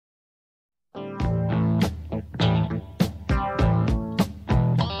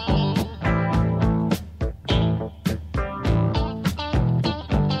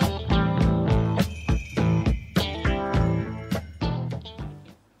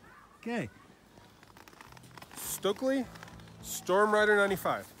Okay. Stockli Stormrider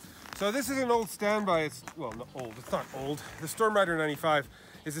 95. So this is an old standby. It's, well, not old, it's not old. The Stormrider 95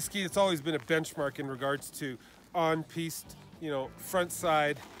 is a ski that's always been a benchmark in regards to on-piste, you know, front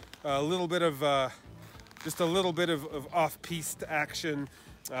side, a little bit of, just a little bit of off-piste action,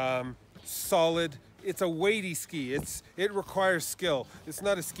 solid. It's a weighty ski. It requires skill. It's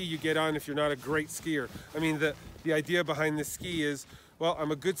not a ski you get on if you're not a great skier. I mean, the idea behind this ski is, well,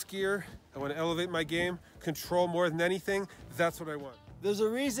 I'm a good skier. I want to elevate my game, control more than anything. That's what I want. There's a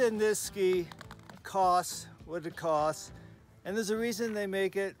reason this ski costs what it costs, and there's a reason they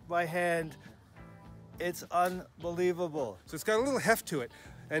make it by hand. It's unbelievable. So it's got a little heft to it.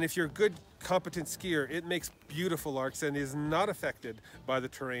 And if you're a good, competent skier, it makes beautiful arcs and is not affected by the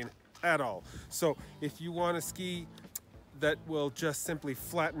terrain at all. So if you want a ski that will just simply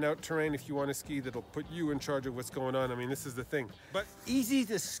flatten out terrain, if you want a ski that'll put you in charge of what's going on, I mean, this is the thing. But easy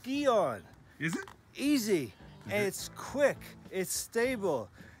to ski on. Is it? Easy. And it's quick, it's stable.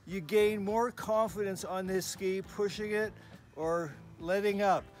 You gain more confidence on this ski pushing it or letting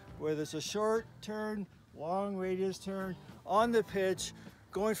up, whether it's a short turn, long radius turn, on the pitch,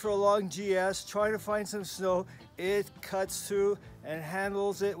 going for a long GS, trying to find some snow, it cuts through and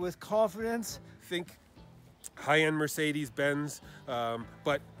handles it with confidence. Think high-end Mercedes-Benz,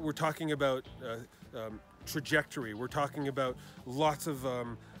 but we're talking about trajectory. We're talking about lots of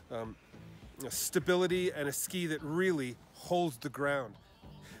stability and a ski that really holds the ground.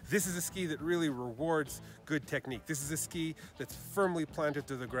 This is a ski that really rewards good technique. This is a ski that's firmly planted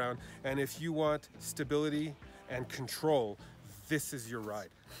to the ground, and if you want stability and control, this is your ride.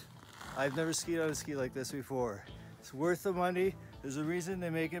 I've never skied on a ski like this before. It's worth the money. There's a reason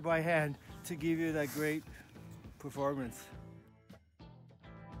they make it by hand to give you that great performance.